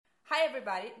Hi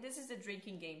everybody, this is the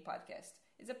Drinking Game Podcast.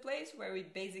 It's a place where we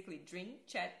basically drink,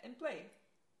 chat and play.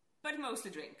 But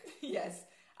mostly drink. Yes,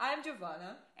 I'm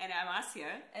Giovanna. And I'm Asia.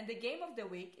 And the game of the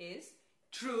week is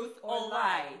Truth or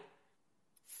Lie.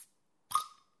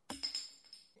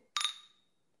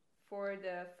 For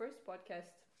the first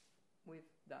podcast we've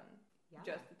done,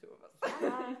 just the two of us.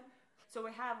 Yeah. So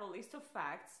we have a list of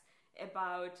facts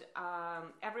about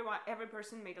every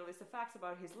person made a list of facts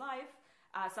about his life.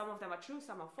 Some of them are true,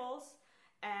 some are false,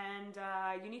 and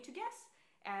you need to guess.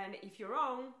 And if you're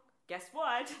wrong, guess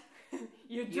what?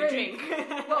 You drink.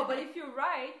 Well, but if you're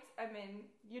right, I mean,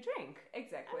 you drink.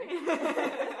 Exactly.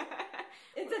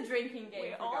 It's a drinking game.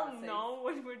 We all know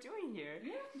what we're doing here.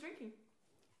 Yeah, drinking.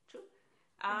 True.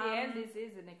 In the end, this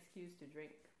is an excuse to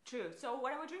drink. True. So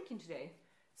what are we drinking today?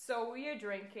 So we are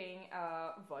drinking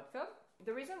vodka.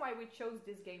 The reason why we chose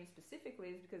this game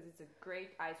specifically is because it's a great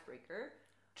icebreaker.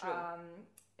 True.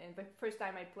 And the first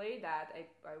time I played that,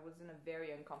 I was in a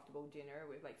very uncomfortable dinner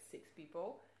with like 6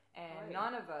 people, and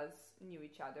none of us knew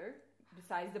each other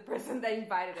besides the person that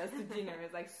invited us to dinner. It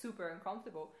was like super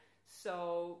uncomfortable.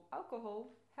 So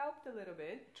alcohol helped a little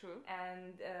bit. True.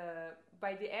 And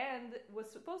by the end, it was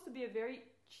supposed to be a very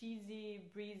cheesy,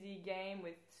 breezy game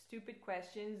with stupid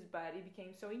questions, but it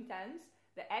became so intense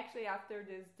that actually after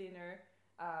this dinner,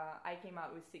 I came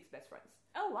out with 6 best friends.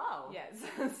 Oh, wow. Yes.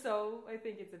 So I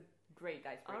think it's a great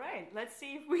icebreaker. All right. Let's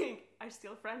see if we are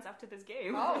still friends after this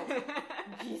game. Oh,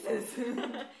 Jesus.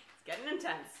 It's getting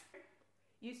intense.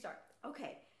 You start.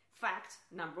 Okay. Fact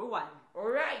number 1. All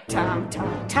right. Tam.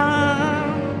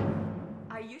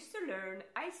 I used to learn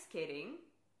ice skating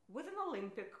with an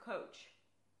Olympic coach.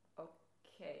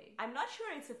 Okay. I'm not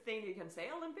sure it's a thing you can say,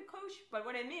 Olympic coach, but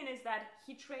what I mean is that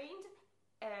he trained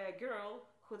a girl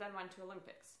who then went to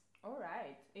Olympics. All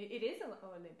right. It is an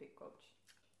Olympic coach.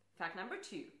 Fact number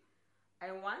 2.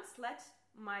 I once let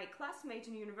my classmate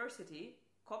in university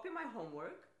copy my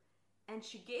homework, and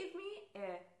she gave me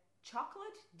a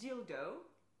chocolate dildo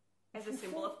as a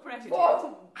symbol of gratitude.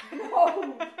 Whoa!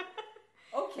 No!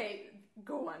 Okay,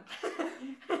 go on.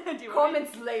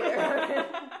 Comments later.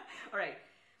 All right.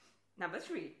 Number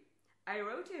 3. I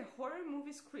wrote a horror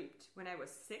movie script when I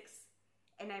was 6,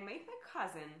 and I made my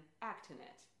cousin act in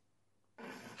it.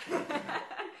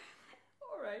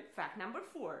 All right. Fact number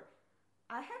 4.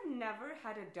 I have never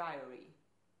had a diary.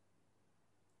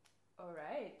 All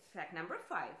right. Fact number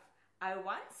 5. I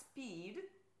once peed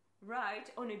right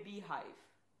on a beehive.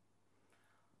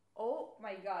 Oh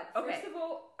my god. Okay. First of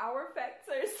all, our facts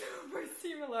are super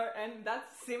similar, and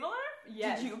that's... Similar?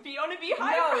 Yes. Did you pee on a beehive?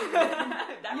 No.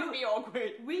 That would be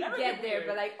awkward. We That would get be there, weird.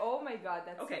 but like, oh my god,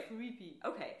 that's Okay. creepy.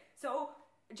 Okay, so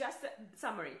just a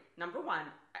summary. Number 1,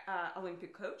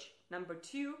 Olympic coach. Number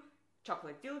 2,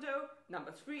 chocolate dildo.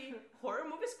 Number 3, horror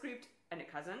movie script and a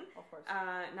cousin. Of course.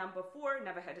 Number 4,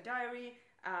 never had a diary.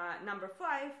 Number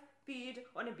 5, peed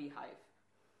on a beehive.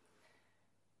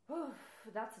 Oof,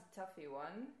 that's a toughy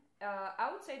one. I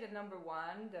would say that number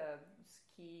 1,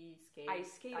 the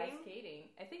Ice skating.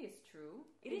 I think it's true.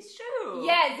 It is true.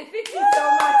 Yes, it fits you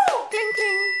so much. Ding,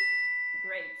 ding.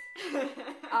 Great.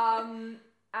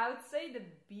 I would say the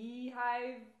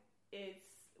beehive is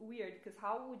weird because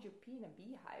how would you pee in a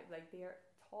beehive? Like, they're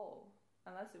tall,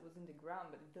 unless it was in the ground,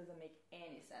 but it doesn't make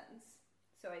any sense.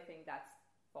 So I think that's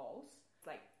false. It's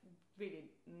like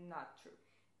really not true.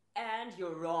 And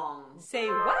you're wrong. Say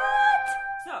what?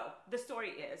 So, the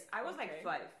story is, I was like Okay.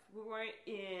 5. We were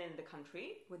in the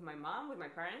country with my mom, with my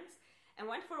parents, and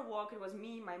went for a walk. It was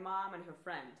me, my mom, and her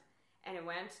friend. And I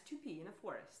went to pee in a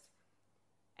forest.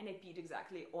 And I peed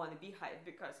exactly on a beehive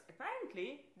because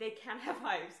apparently they can have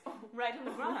hives right on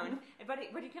the ground.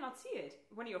 But you cannot see it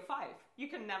when you're 5. You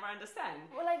can never understand.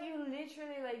 Well, like you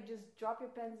literally like just drop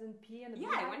your pants and pee in the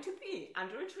beehive? Yeah, I went to pee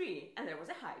under a tree and there was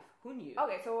a hive. Who knew?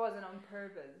 Okay, so it wasn't on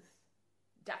purpose.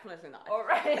 Definitely not. All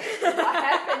right. What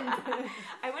happened?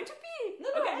 I went to pee. No,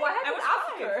 okay? what I happened was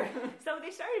after? 5. So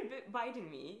they started biting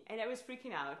me and I was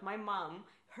freaking out. My mom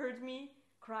heard me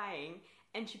crying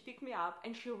and she picked me up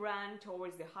and she ran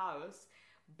towards the house.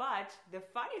 But the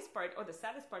funniest part or the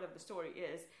saddest part of the story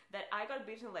is that I got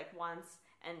bitten like once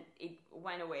and it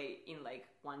went away in like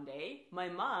one day. My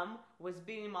mom was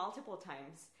bitten multiple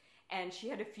times and she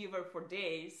had a fever for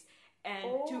days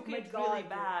and took my it really God.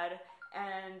 bad.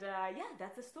 And yeah,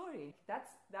 that's the story. That's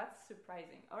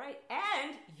surprising. All right,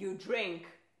 and you drink.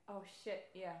 Oh shit,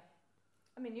 yeah.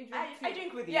 I mean, you drink too. I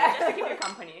drink with you, Yeah. just to keep you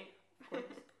company.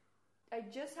 I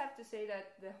just have to say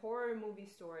that the horror movie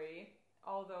story,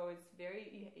 although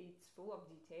it's full of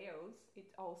details,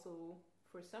 it also,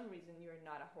 for some reason, you're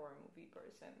not a horror movie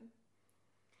person.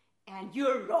 And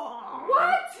you're wrong.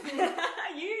 What?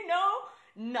 You know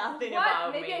nothing What?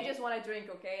 about Maybe me. I just want to drink,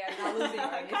 okay? I'm not losing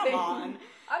anything. Come on.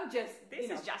 I'm just, This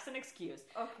is just an excuse.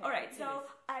 Okay. All right, it so is.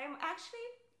 I'm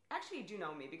actually you do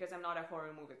know me because I'm not a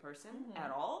horror movie person Mm-hmm.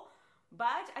 at all.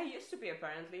 But I used to be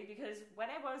apparently because when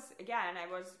I was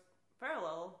very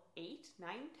little, 8, 9,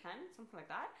 10, something like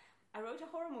that. I wrote a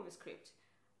horror movie script.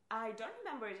 I don't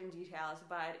remember it in details,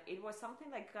 but it was something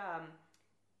like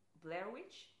Blair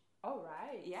Witch. Oh,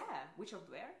 right. Yeah, Witch of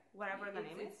Blair, whatever the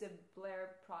name is. It's the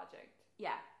Blair Project.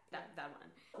 Yeah, that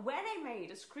one. When I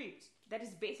made a script that is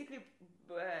basically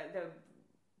the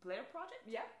Blair Project,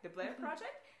 Yeah. the Blair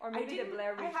Project, Or maybe the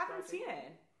Blair Witch I haven't Project. seen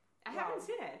it. I Wow. haven't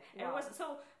seen it. And Wow.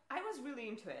 I was really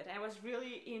into it. I was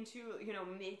really into,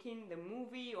 making the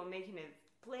movie or making it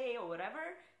play or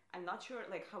whatever. I'm not sure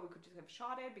like how we could have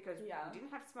shot it because Yeah. we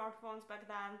didn't have smartphones back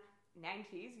then.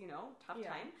 90s, tough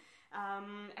Yeah. time.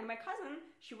 And my cousin,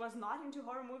 she was not into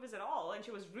horror movies at all, and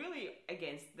she was really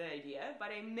against the idea. But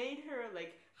I made her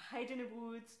like hide in the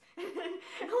woods,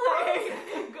 and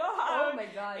like go out. Oh my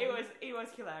god. It was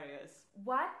hilarious.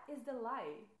 What is the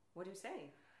lie? What do you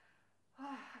say?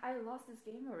 I lost this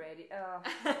game already.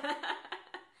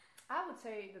 I would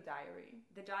say the diary.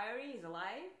 The diary is a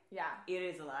lie. Yeah. It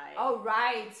is a lie. Oh,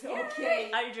 right. Yay!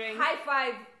 Okay. I drink. High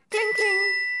five. Drinking.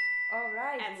 All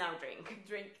right. And now drink.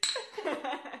 Drink.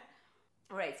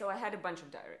 Alright, so I had a bunch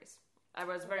of diaries. I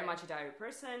was very Okay. much a diary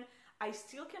person. I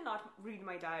still cannot read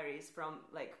my diaries from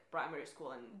like primary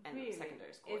school and Really?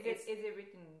 secondary school. Is it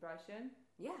written in Russian?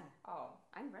 Yeah, Oh,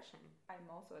 I'm Russian. I'm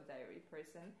also a diary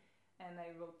person, and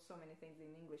I wrote so many things in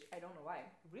English. I don't know why.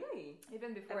 Really?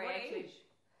 Even At before what I actually, age?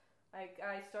 like,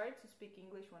 I started to speak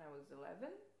English when I was 11.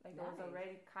 Like, I was Nice.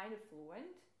 already kind of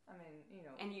fluent. I mean,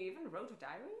 And you even wrote a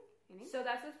diary in English? So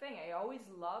that's the thing. I always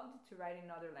loved to write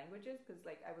in other languages because,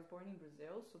 like, I was born in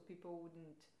Brazil, so people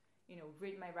wouldn't,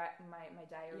 read my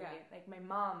diary. Yeah. Like, my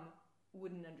mom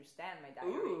wouldn't understand my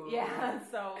diary. Ooh. Yeah.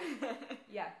 So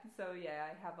yeah,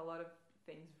 I have a lot of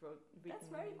things written That's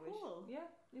very in English. cool. Yeah,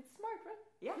 it's smart, right?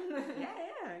 Yeah,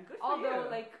 yeah. Good for Although, you.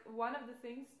 like, one of the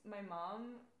things my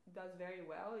mom does very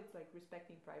well, it's like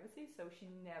respecting privacy. So she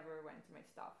never went to my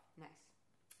stuff, Nice.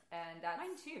 and that's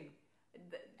Mine too.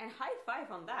 And high five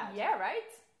on that. yeah,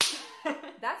 right.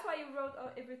 That's why you wrote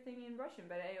everything in Russian,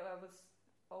 but I was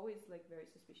always like very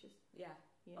suspicious. Yeah.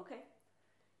 Yeah. Okay.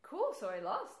 Cool, so I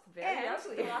lost. Very And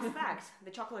ugly. the last fact,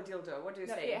 the chocolate dildo. What do you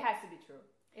No, say? it has to be true.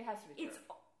 It has to be true. It's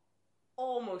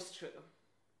almost true.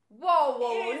 whoa,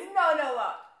 It is-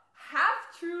 no. Half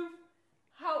true.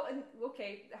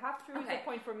 Okay, half true is Okay. a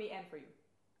point for me and for you.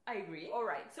 I agree. All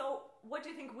right. So, what do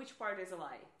you think? Which part is a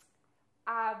lie?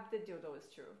 The dildo is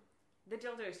true. The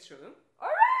dildo is true. All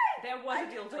right. There was a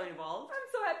dildo involved. I'm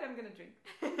so happy. I'm gonna drink.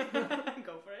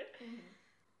 Go for it.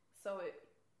 So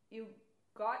you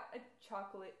got a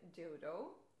chocolate dildo,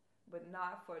 but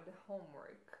not for the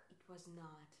homework. It was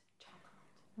not chocolate.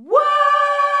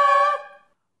 What?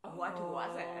 What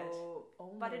was it?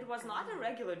 Oh But my it was not a God.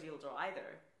 regular dildo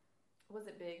either. Was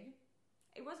it big?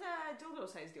 It was a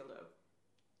dildo-sized dildo.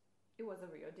 It was a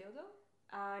real dildo?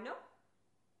 No.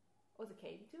 Was it a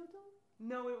cake dildo?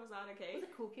 No, it was not a Was cake. it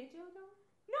a cool kid dildo?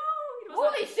 No, it was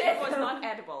Holy not, shit! It was not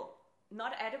edible.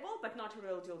 Not edible, but not a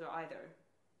real dildo either.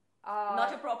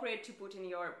 Not appropriate to put in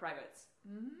your privates.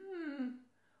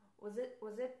 Was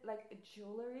it like a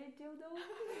jewelry dildo?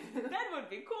 That would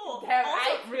be cool. Yeah, Also,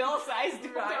 right? real size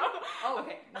dildo. Right. Oh,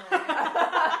 Okay. No.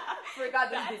 Forgot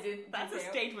this That's a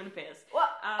detail. statement piece. Well,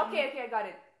 Um, okay, I got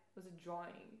it. Was it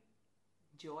drawing?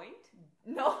 Joint?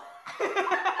 No.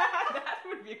 That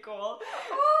would be cool.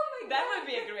 Oh my That God. would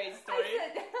be a great story.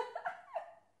 I said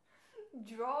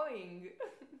drawing.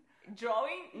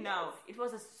 Drawing? No, it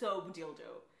was a soap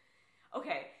dildo.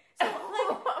 Okay, so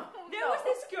like there was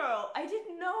this girl. I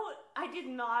did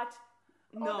not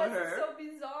know that's her. so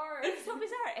bizarre. It's so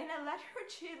bizarre, and I let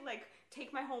her like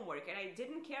take my homework, and I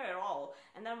didn't care at all.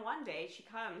 And then one day she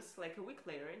comes like a week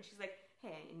later, and she's like,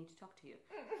 "Hey, I need to talk to you."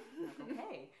 I'm like,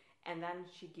 okay. And then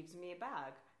she gives me a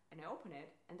bag, and I open it,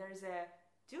 and there's a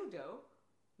dildo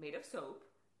made of soap,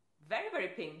 very, very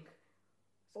pink.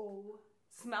 Oh.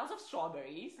 Smells of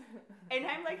strawberries, and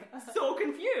I'm like so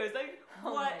confused. Like,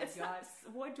 Oh what? my God.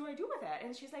 What do I do with that?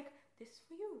 And she's like, "This is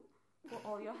for you, for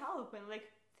all your help." And I'm like,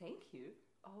 "Thank you."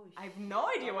 Oh. I have no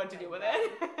idea Oh what to my do with God.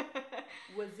 it.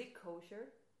 Was it kosher?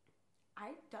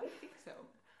 I don't think so.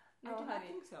 No, I do not honey.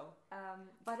 think so. Um.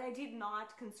 But I did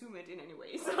not consume it in any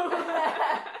way. So,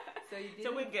 So you did.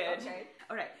 so we're good. Okay.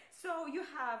 All right. So you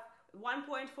have 1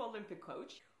 point for Olympic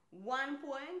coach, 1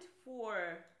 point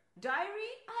for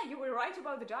diary. You were right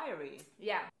about the diary.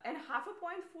 Yeah. And half a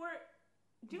point for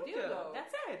dildo. Dildo.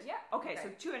 That's it. Yeah. Okay, so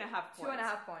 2.5 points.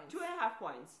 2.5 points. 2.5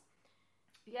 points.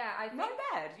 Yeah, I think Not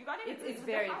bad. You got it. it's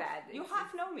very bad. You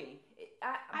half know me.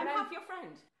 I'm I'm half your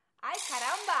friend. Ay,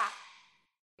 caramba!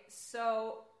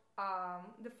 So,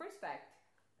 the first fact,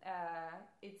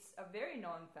 it's a very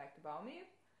known fact about me.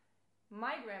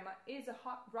 My grandma is a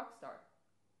hot rock star.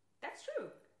 That's true.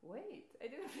 Wait, I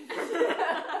didn't.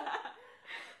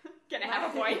 Can I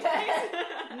have a point,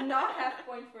 please? Not half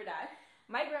point for that.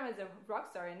 My grandma is a rock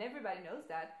star, and everybody knows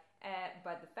that.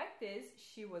 But the fact is,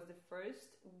 she was the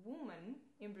first woman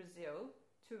in Brazil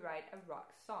to write a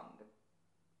rock song.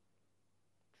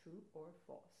 True or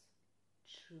false?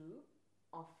 True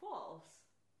or false?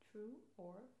 True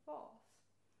or false?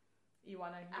 You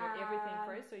want to hear everything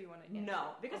first, or you want to answer?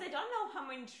 No, because I don't know how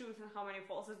many truths and how many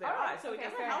falses there Alright, are, so okay, it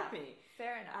doesn't fair help enough. me.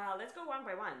 Fair enough. Let's go one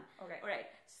by one. Okay. All right.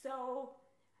 So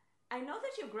I know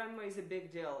that your grandma is a big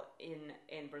deal in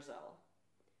Brazil,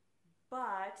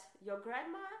 but your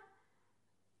grandma,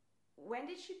 when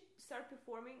did she start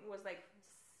performing? Was like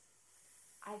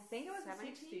I think it was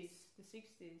 70s? the 60s. The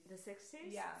 60s. the 60s.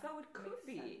 Yeah, So it could makes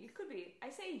be. sense. It could be. I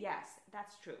say yes.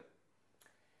 That's true.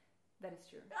 That is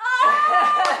true.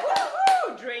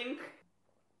 Woo-hoo! Drink.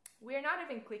 We're not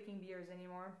even clicking beers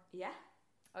anymore. Yeah.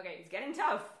 Okay, It's getting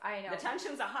tough. I know. The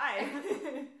tensions are high.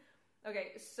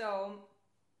 Okay, so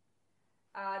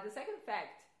the second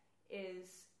fact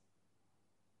is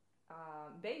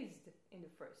based in the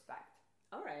first fact.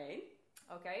 All right.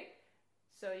 Okay,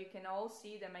 so you can all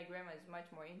see that my grandma is much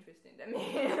more interesting than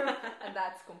me, and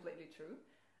that's completely true.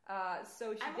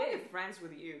 So she I'm did. only friends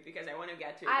with you because I want to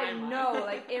get to your I grandma. know,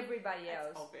 like everybody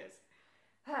That's else. obvious.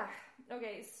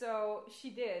 Okay, so she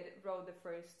did wrote the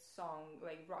first song,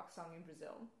 like rock song in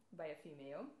Brazil by a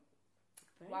female.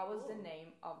 Very What was cool. the name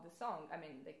of the song? I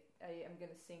mean, like I am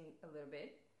gonna sing a little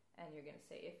bit, and you're gonna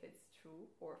say if it's true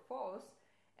or false.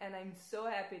 And I'm so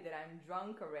happy that I'm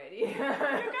drunk already.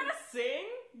 You're gonna sing?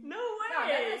 No way! No, I'm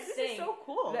not gonna This sing. is so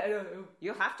cool. No,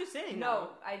 You have to sing.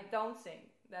 no, I don't sing.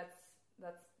 That's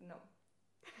no.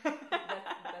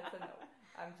 That's a no.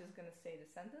 I'm just gonna say the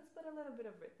sentence, but a little bit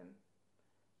of rhythm.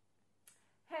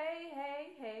 Hey,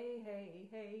 hey, hey, hey,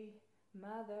 hey,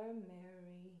 Mother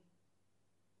Mary.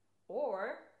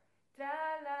 Or tra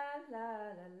la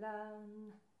la la la,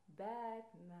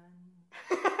 Batman.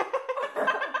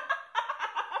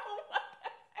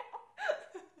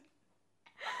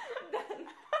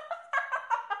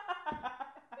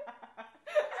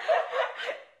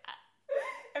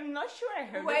 I'm not sure I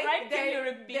heard Wait, it right. Can you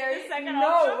repeat there's the second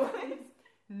no. option?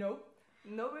 Nope,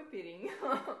 no repeating.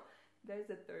 There's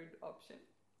a third option.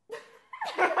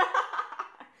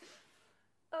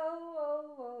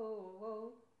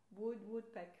 Oh,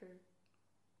 woodpecker.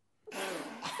 And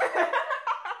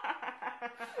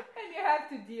you have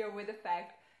to deal with the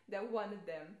fact that one of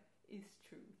them is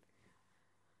true.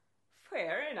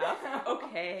 Fair enough.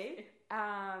 Okay.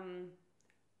 I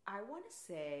want to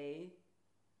say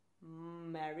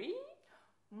Mary?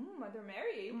 Mother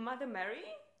Mary? Mother Mary?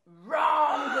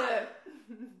 Wrong!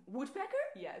 Woodpecker?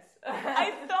 Yes.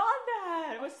 I thought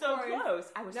that. It was so course.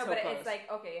 close. I was No, so but close. it's like,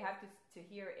 okay, you have to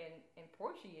hear in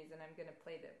Portuguese, and I'm gonna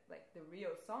play the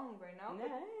real song right now.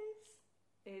 Nice.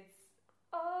 It's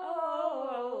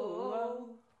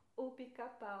oh, o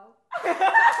pica-pau.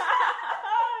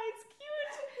 It's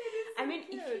cute. so I mean, if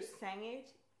you cute. sang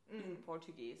it in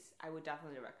Portuguese, I would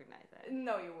definitely recognize that.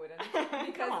 No, you wouldn't,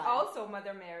 because Come on. also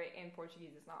Mother Mary in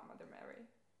Portuguese is not Mother Mary.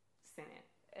 Sing it.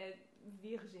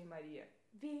 Virgem Maria,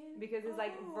 because it's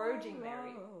like Virgin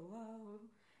Mary.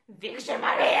 Virgin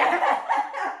Maria.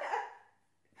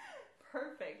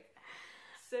 Perfect.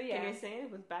 So yeah, Can you sing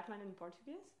it with Batman in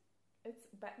Portuguese? it's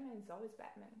Batman. It's always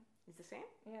Batman. It's the same?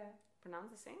 Yeah,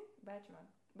 Pronounce the same? Batman.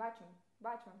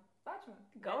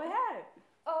 Go ahead.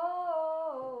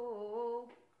 Oh,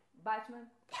 Batman.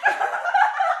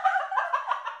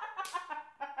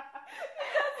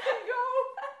 Go.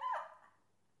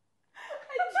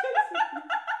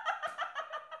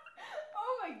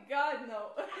 Oh my God,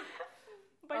 no.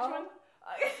 Batman.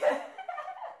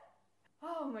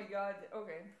 Oh my God.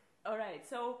 Okay. All right,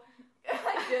 so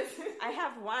I just. I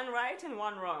have one right and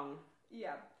one wrong.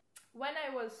 Yeah. When I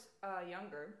was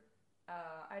younger,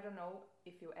 I don't know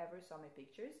if you ever saw my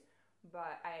pictures,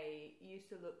 but I used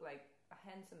to look like a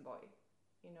handsome boy.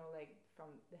 You know, like from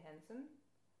The Handsome.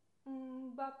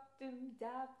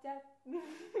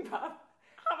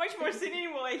 How much more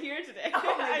singing will I hear today?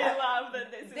 Oh my I God. love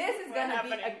that this is This is gonna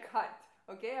happening. be a cut,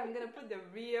 okay? I'm gonna put the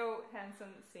real handsome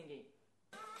singing.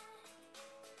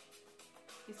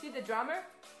 You see the drummer?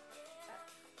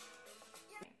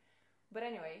 But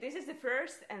anyway. This is the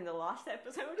first and the last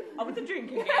episode of the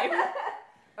drinking game.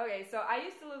 Okay, so I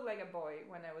used to look like a boy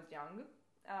when I was young.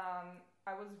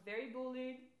 I was very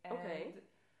bullied, and Okay.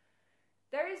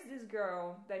 there is this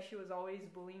girl that she was always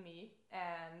bullying me,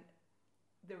 and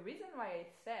the reason why I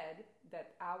said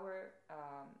that our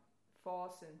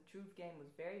false and truth game was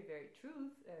very, very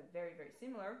very, very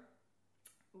similar,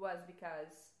 was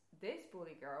because this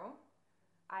bully girl,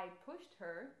 I pushed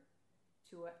her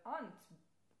to an aunt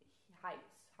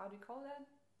heights. How do you call that?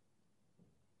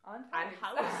 Aunt Aunt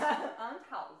house. house? Aunt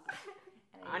house.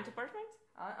 Aunt apartment?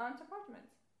 Aunt apartment.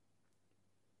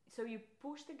 So you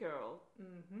push the girl.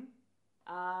 Mm-hmm.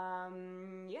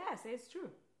 Yes, it's true.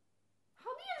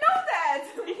 How do you know that?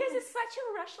 Because it's such a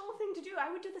rational thing to do.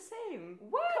 I would do the same.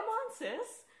 What? Come on,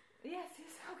 sis. Yes,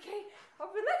 okay. Oh,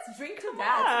 but let's drink to Come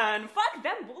that. on. Fuck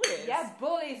them bullies. Yeah,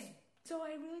 bullies. So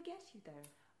I really get you there.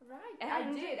 Right.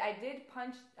 And I did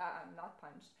punch. Not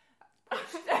punched.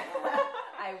 Pushed.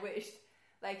 I wished.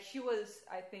 Like she was,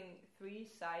 I think, 3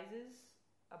 sizes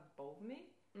above me.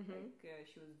 Mm-hmm. Like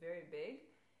she was very big.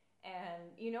 And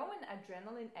you know when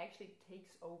adrenaline actually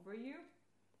takes over you,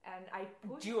 and I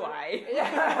pushed. Do her. I?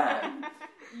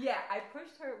 Yeah, I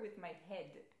pushed her with my head.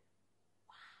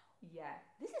 Wow. Yeah.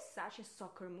 This is such a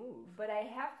soccer move. But I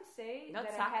have to say Not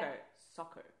that soccer. I had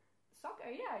Soccer. soccer.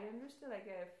 Yeah, I understood like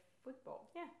a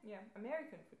football. Yeah. Yeah,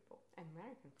 American football.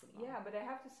 American football. Yeah, but I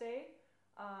have to say,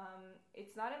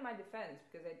 it's not in my defense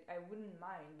because I wouldn't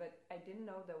mind, but I didn't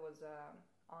know there was a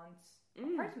aunt's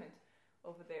apartment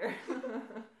over there.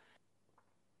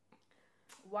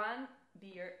 1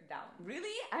 beer down.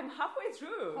 Really? I'm halfway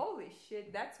through. Holy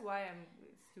shit, that's why I'm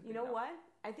stupid. You know now. what?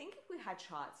 I think if we had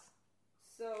shots.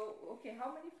 So, okay,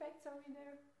 how many facts are we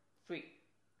there? 3.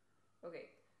 Okay,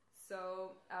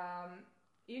 so,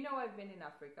 you know I've been in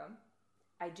Africa.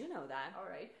 I do know that. All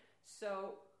right.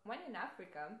 So, when in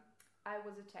Africa, I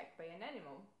was attacked by an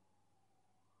animal.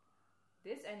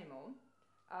 This animal,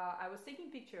 I was taking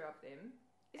a picture of him.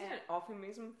 Is it an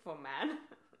euphemism for man?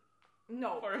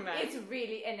 No, For a man. it's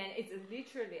really, and then it's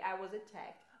literally, I was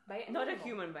attacked by an Not animal. a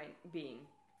human being.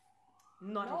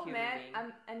 Not No, a human man, being.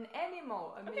 I'm an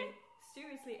animal. I Okay. mean,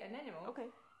 seriously, an animal. Okay.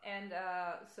 And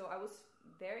so I was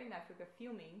there in Africa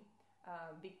filming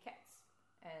big cats,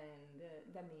 and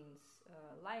that means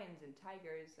lions and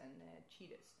tigers and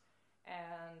cheetahs.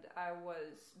 And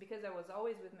because I was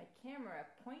always with my camera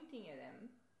pointing at them,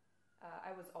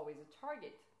 I was always a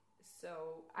target.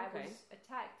 So I Okay. was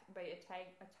attacked by a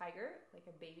tiger, like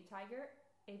a baby tiger,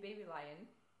 a baby lion,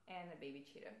 and a baby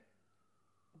cheetah.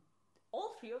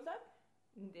 All 3 of them?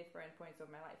 In different points of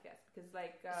my life, yes. Because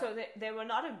like So they were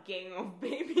not a gang of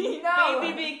baby No.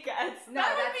 big cats. No,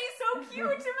 that would that's- be so cute.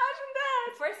 Imagine that.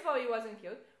 first of all, it wasn't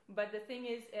cute. But the thing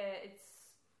is,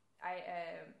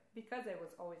 because I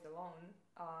was always alone,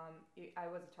 I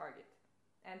was a target,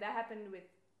 and that happened with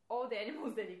all the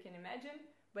animals that you can imagine.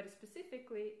 But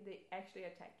specifically, they actually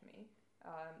attacked me: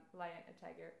 lion, a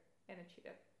tiger, and a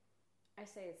cheetah. I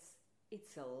say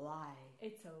it's a lie.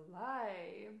 It's a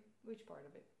lie. Which part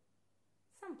of it?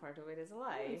 Some part of it is a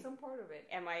lie. Some part of it.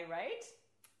 Am I right?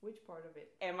 Which part of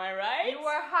it? Am I right? You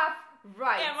were half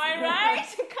right. Am I right?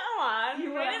 Come on, You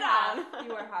were bring it half. on.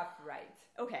 You were half right.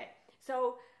 Okay,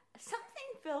 so something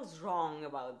feels wrong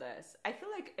about this. I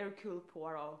feel like Hercule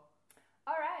Poirot.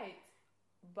 All right,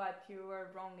 but you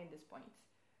were wrong in this point.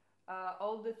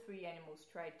 All the 3 animals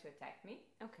tried to attack me.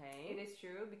 Okay. It is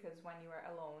true because when you are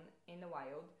alone in the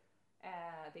wild,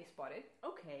 they spot it.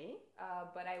 Okay.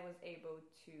 But I was able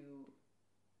to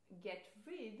get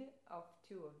rid of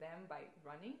 2 of them by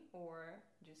running or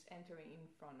just entering in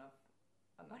front of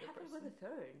another What happened person. with the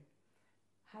 3rd?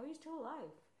 How are you still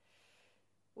alive?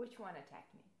 Which one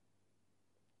attacked me?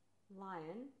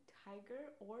 Lion,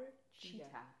 tiger, or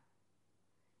cheetah?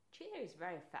 Cheetah is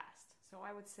very fast, so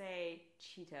I would say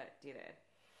cheetah did it.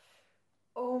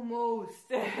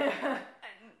 Almost.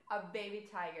 A baby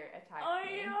tiger attacked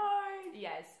me.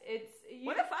 Yes, it's...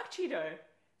 What the fuck, cheetah?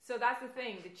 So that's the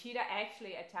thing. The cheetah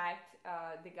actually attacked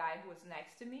the guy who was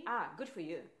next to me. Ah, good for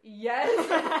you. Yes,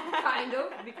 kind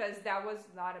of, because that was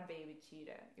not a baby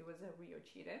cheetah. It was a real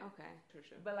cheetah. Okay,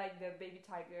 true. But like the baby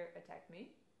tiger attacked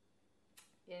me.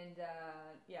 And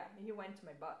yeah, he went to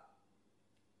my butt.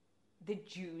 The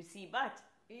juicy butt.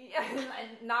 Yeah,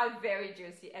 not very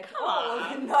juicy at Come all.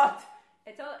 on. Not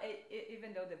at all,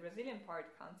 even though the Brazilian part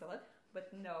counts a lot.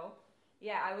 But no.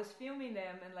 Yeah, I was filming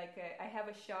them and like I have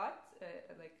a shot.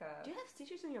 Do you have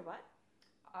stitches in your butt?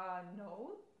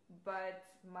 No, but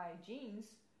my jeans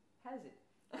has it.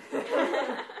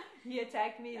 He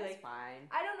attacked me. That's like fine.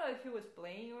 I don't know if he was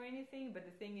playing or anything, but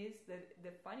the thing is that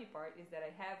the funny part is that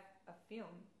I have a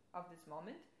film of this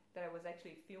moment that I was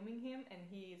actually filming him and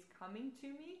he is coming to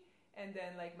me, and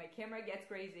then like my camera gets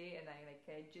crazy and I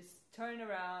just turn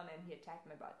around and he attacked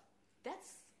my butt.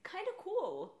 That's kind of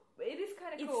cool. It is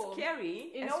kind of It's cool.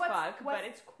 scary You as know fuck, what's but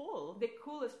it's cool. the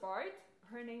coolest part?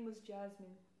 Her name was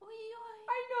Jasmine. Oi,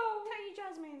 I know. Tiny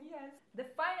Jasmine. Yes. The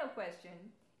final question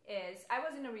is: I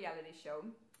was in a reality show.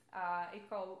 It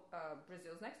called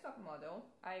Brazil's Next Top Model.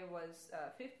 I was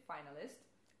fifth finalist.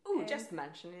 Ooh, And- just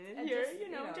mentioning it and here,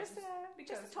 just, just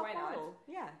because a top why not? model.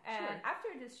 Yeah, And sure. after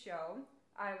this show,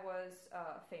 I was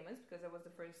famous because I was the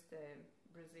first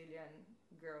Brazilian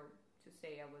girl to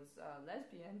say I was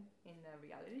lesbian in a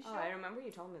reality show. Oh, I remember you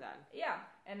told me that. Yeah,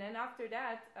 and then after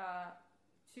that,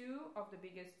 two of the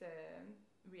biggest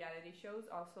reality shows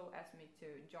also asked me to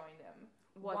join them.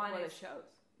 What One were the is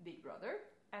shows? Big Brother,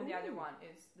 and the other Ooh. one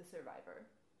is The Survivor.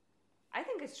 I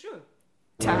think it's true.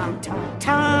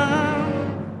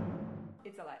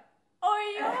 It's a lie.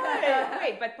 Oh,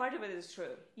 wait, but part of it is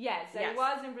true. Yes, I Yes.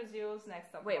 was in Brazil's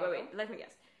Next Top Wait, Model. Let me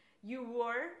guess. You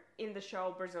were in the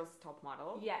show Brazil's Top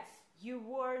Model. Yes, You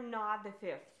were not the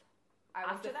fifth. I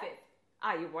was After the that? fifth.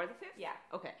 Ah, you were the fifth? Yeah.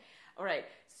 Okay. All right.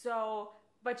 So,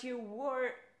 but you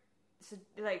were, so,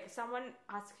 like, someone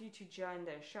asked you to join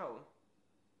their show,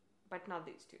 but not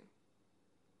these two.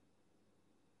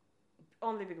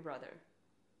 Only Big Brother.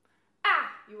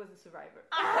 You was a survivor.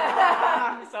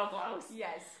 So close.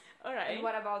 Yes. All right. And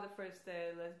what about the first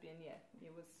lesbian? Yeah,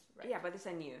 it was right. Yeah, but this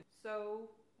I knew. So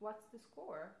what's the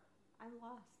score? I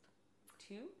lost.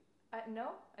 2?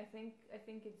 No, I think it's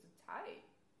a tie.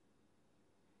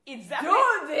 It's it's a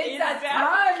definitely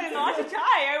tie. not a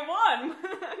tie. I won.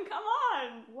 Come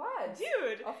on. What?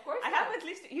 Dude. Of course I not. have at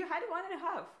least, you had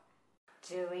 1.5.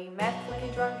 Doing math when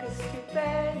you're drunk is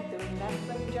stupid. Doing math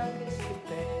when you're drunk is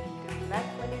stupid. Doing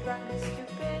math when you're drunk is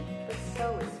stupid. But so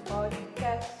is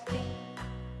podcasting.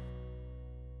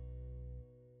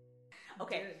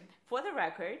 Okay. Dude. For the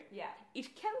record, Yeah.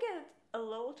 it can get a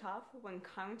little tough when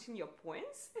counting your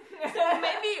points. So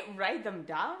maybe write them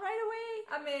down right away.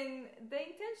 I mean, the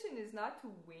intention is not to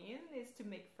win, it's to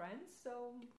make friends,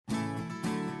 so...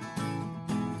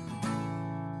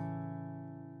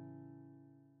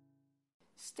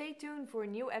 Stay tuned for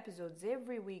new episodes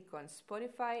every week on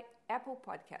Spotify, Apple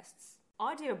Podcasts.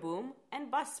 Audio Boom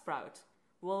and Buzzsprout.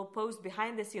 We'll post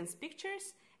behind the scenes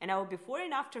pictures and our before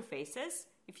and after faces,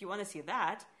 if you want to see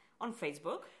that, on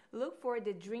Facebook Look for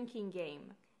The Drinking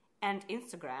Game and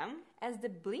Instagram. as The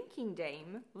Blinking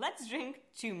Dame. Let's drink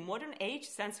to modern age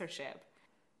censorship.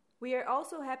 We are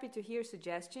also happy to hear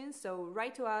suggestions, so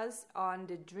write to us on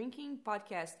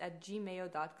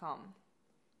thedrinkingpodcast@gmail.com.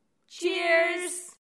 Cheers!